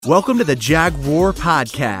Welcome to the Jag War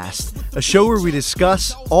Podcast, a show where we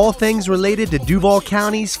discuss all things related to Duval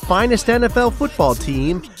County's finest NFL football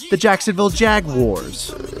team, the Jacksonville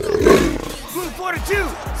Jaguars. Move 42,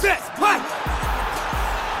 set, fight!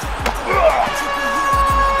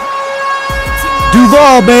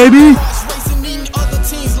 Duval, baby!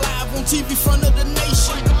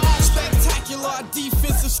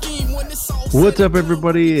 What's up,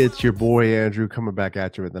 everybody? It's your boy Andrew coming back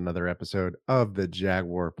at you with another episode of the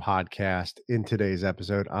Jaguar Podcast. In today's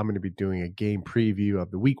episode, I'm going to be doing a game preview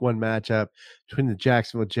of the Week 1 matchup between the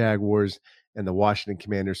Jacksonville Jaguars and the Washington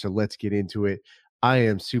Commanders. So let's get into it. I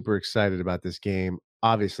am super excited about this game.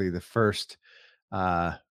 Obviously, the first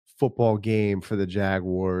football game for the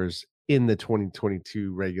Jaguars in the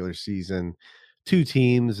 2022 regular season. Two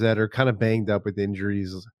teams that are kind of banged up with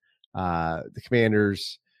injuries. The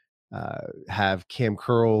Commanders have Cam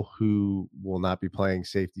Curl, who will not be playing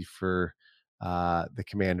safety for the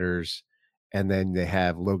Commanders. And then they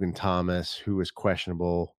have Logan Thomas, who is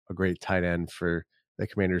questionable, a great tight end for the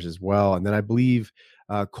Commanders as well. And then I believe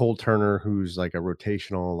Cole Turner, who's like a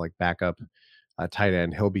rotational, like backup tight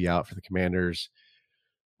end, he'll be out for the Commanders.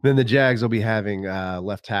 Then the Jags will be having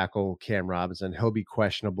left tackle Cam Robinson. He'll be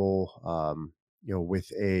questionable,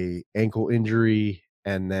 with a ankle injury.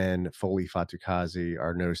 And then Foley Fatukazi,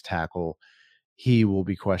 our nose tackle, he will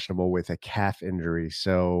be questionable with a calf injury.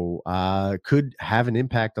 So could have an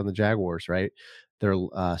impact on the Jaguars, right? Their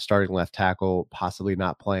starting left tackle possibly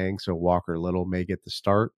not playing, so Walker Little may get the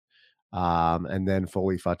start. And then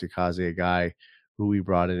Foley Fatukazi, a guy who we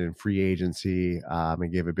brought in free agency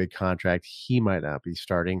and gave a big contract, he might not be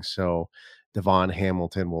starting. So Devon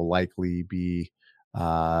Hamilton will likely be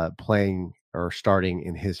playing or starting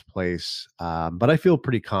in his place. But I feel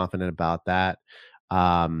pretty confident about that.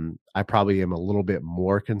 I probably am a little bit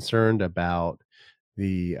more concerned about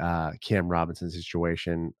the Cam Robinson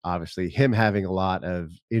situation. Obviously, him having a lot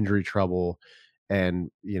of injury trouble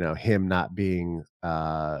and, him not being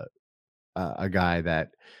a guy that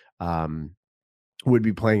would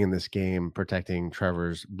be playing in this game, protecting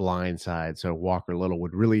Trevor's blind side. So Walker Little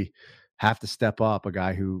would really have to step up, a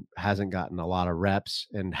guy who hasn't gotten a lot of reps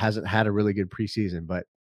and hasn't had a really good preseason. But,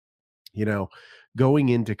 going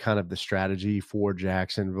into kind of the strategy for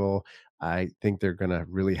Jacksonville, I think they're going to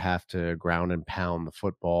really have to ground and pound the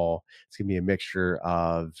football. It's going to be a mixture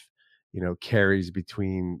of, carries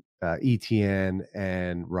between ETN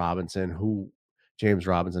and James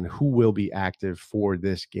Robinson, who will be active for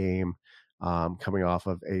this game, coming off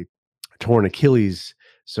of a torn Achilles.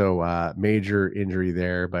 So major injury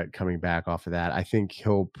there, but coming back off of that, I think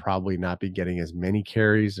he'll probably not be getting as many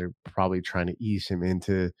carries. They're probably trying to ease him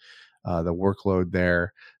into the workload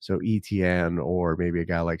there. So ETN or maybe a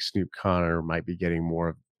guy like Snoop Connor might be getting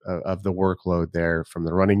more of the workload there from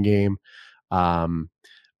the running game.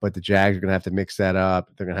 But the Jags are going to have to mix that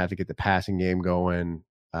up. They're going to have to get the passing game going,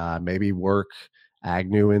 maybe work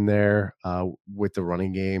Agnew in there with the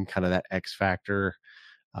running game, kind of that X factor,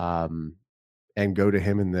 and go to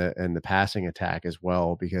him in the passing attack as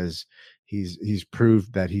well, because he's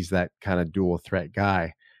proved that he's that kind of dual threat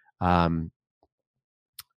guy.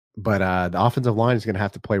 But the offensive line is going to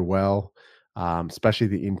have to play well, especially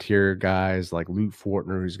the interior guys like Luke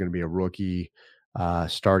Fortner, who's going to be a rookie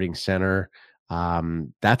starting center.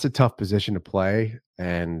 That's a tough position to play.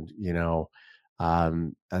 And,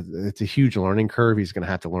 it's a huge learning curve. He's going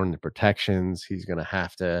to have to learn the protections. He's going to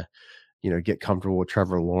have to, get comfortable with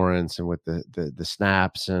Trevor Lawrence and with the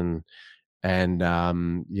snaps and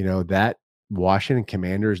that Washington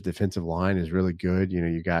Commanders defensive line is really good.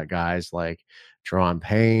 You got guys like Jerron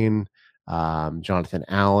Payne, Jonathan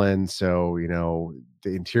Allen. So,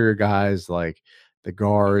 the interior guys like the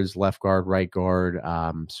guards, left guard, right guard.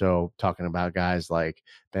 So talking about guys like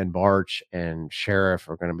Ben Barch and Sheriff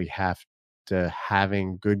are going to be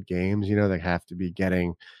having good games. They have to be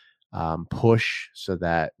getting push so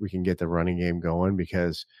that we can get the running game going,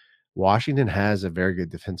 because Washington has a very good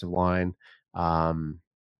defensive line.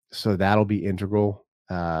 So that'll be integral.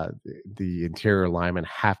 The interior linemen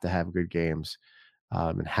have to have good games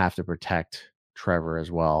and have to protect Trevor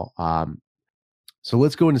as well. So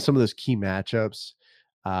let's go into some of those key matchups.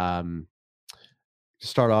 To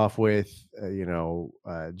start off with,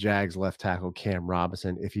 Jags left tackle Cam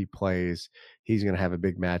Robinson. If he plays, he's going to have a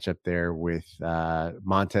big matchup there with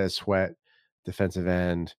Montez Sweat, defensive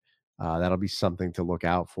end. That'll be something to look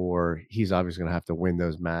out for. He's obviously going to have to win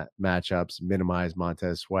those matchups, minimize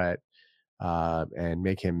Montez Sweat, and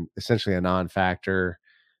make him essentially a non-factor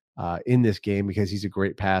in this game, because he's a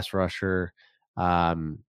great pass rusher.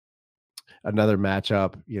 Another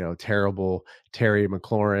matchup, terrible. Terry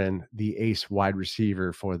McLaurin, the ace wide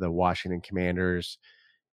receiver for the Washington Commanders.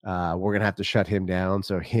 we're going to have to shut him down.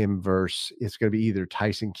 So him versus, it's going to be either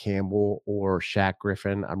Tyson Campbell or Shaq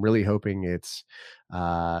Griffin. I'm really hoping it's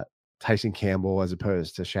Tyson Campbell as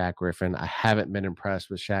opposed to Shaq Griffin. I haven't been impressed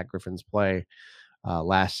with Shaq Griffin's play.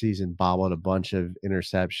 Last season, bobbled a bunch of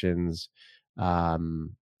interceptions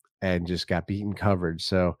and just got beaten coverage.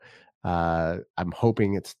 So I'm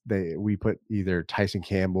hoping we put either Tyson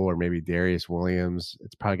Campbell or maybe Darius Williams.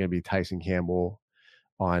 It's probably going to be Tyson Campbell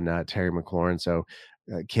on Terry McLaurin. So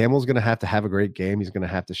Campbell's going to have a great game. He's going to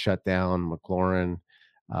have to shut down McLaurin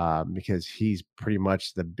because he's pretty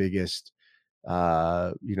much the biggest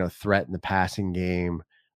threat in the passing game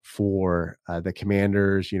for the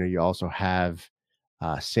Commanders. You also have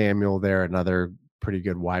Samuel there, another pretty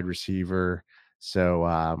good wide receiver. So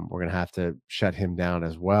we're going to have to shut him down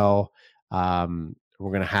as well. We're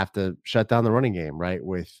going to have to shut down the running game, right?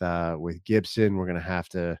 With Gibson, we're going to have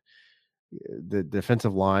to the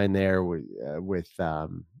defensive line there with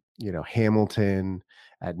Hamilton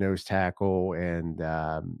at nose tackle and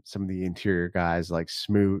some of the interior guys like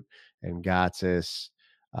Smoot and Gotsis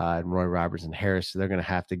and Roy Roberts and Harris. So they're going to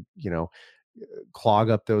have to, clog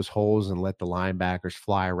up those holes and let the linebackers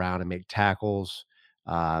fly around and make tackles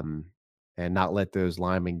and not let those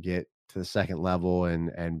linemen get to the second level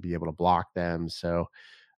and be able to block them. So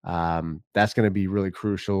that's going to be really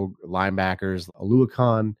crucial. Linebackers,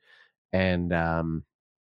 Aluakon and I'm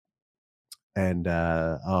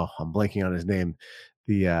blanking on his name.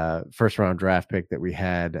 The first round draft pick that we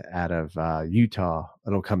had out of Utah.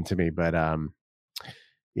 It'll come to me, but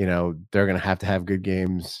they're going to have good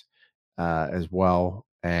games as well,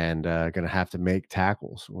 and going to have to make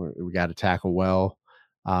tackles. We got to tackle well.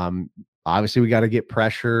 Obviously, we got to get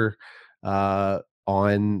pressure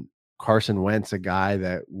on Carson Wentz, a guy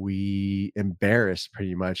that we embarrassed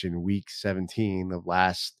pretty much in week 17 of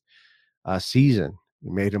last season.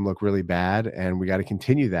 We made him look really bad, and we got to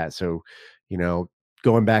continue that. So,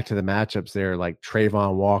 going back to the matchups there, like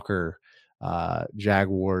Trayvon Walker,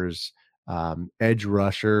 Jaguars, edge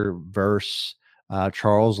rusher versus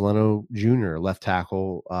Charles Leno Jr., left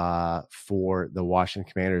tackle for the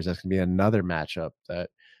Washington Commanders. That's going to be another matchup that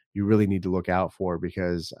you really need to look out for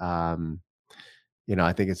because, I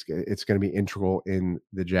think it's going to be integral in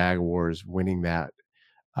the Jaguars winning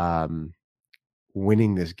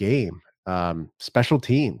this game. Special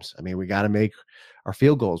teams. I mean, we got to make our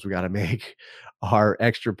field goals. We got to make our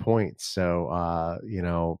extra points. So,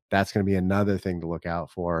 that's going to be another thing to look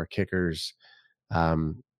out for. Our kickers,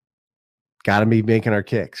 got to be making our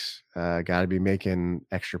kicks, got to be making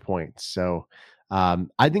extra points. So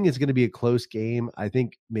I think it's going to be a close game. I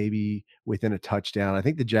think maybe within a touchdown. I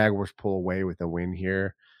think the Jaguars pull away with a win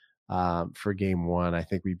here for game one. I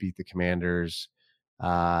think we beat the Commanders.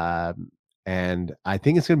 And I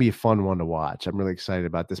think it's going to be a fun one to watch. I'm really excited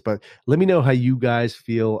about this. But let me know how you guys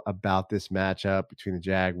feel about this matchup between the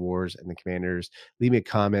Jaguars and the Commanders. Leave me a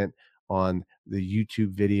comment on the YouTube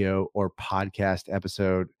video or podcast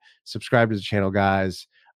episode. Subscribe to the channel, guys.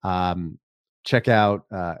 Check out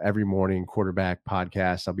every morning quarterback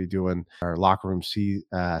podcast. I'll be doing our locker room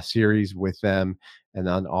series with them, and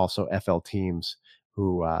then also FL Teams,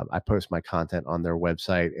 who I post my content on their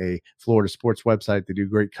website, a Florida sports website. They do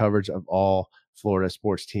great coverage of all Florida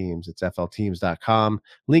sports teams. It's flteams.com.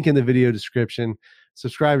 Link in the video description.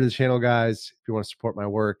 Subscribe to the channel, guys, if you want to support my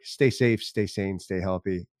work. Stay safe, stay sane, stay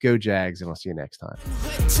healthy. Go Jags, and I'll see you next time.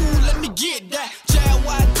 Let me get that.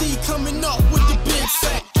 JYD coming up with the big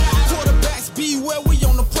sack. Quarterbacks beware, we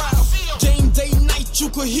on the prowl. Game day night, you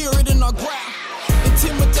could hear it in our growl.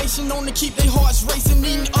 Intimidation on to keep their hearts racing.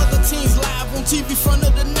 Eating other teams live on TV front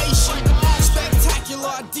of the nation.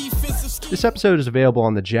 Spectacular defensive scheme. This episode is available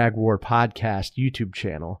on the Jaguar Podcast YouTube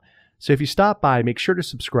channel. So if you stop by, make sure to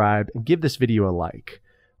subscribe and give this video a like.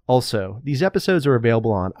 Also, these episodes are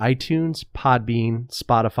available on iTunes, Podbean,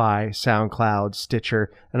 Spotify, SoundCloud,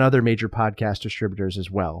 Stitcher, and other major podcast distributors as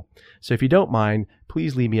well. So if you don't mind,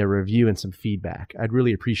 please leave me a review and some feedback. I'd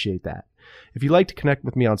really appreciate that. If you'd like to connect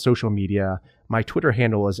with me on social media, my Twitter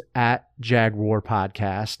handle is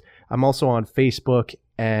 @JagwarPodcast. I'm also on Facebook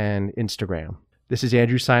and Instagram. This is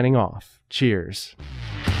Andrew signing off. Cheers.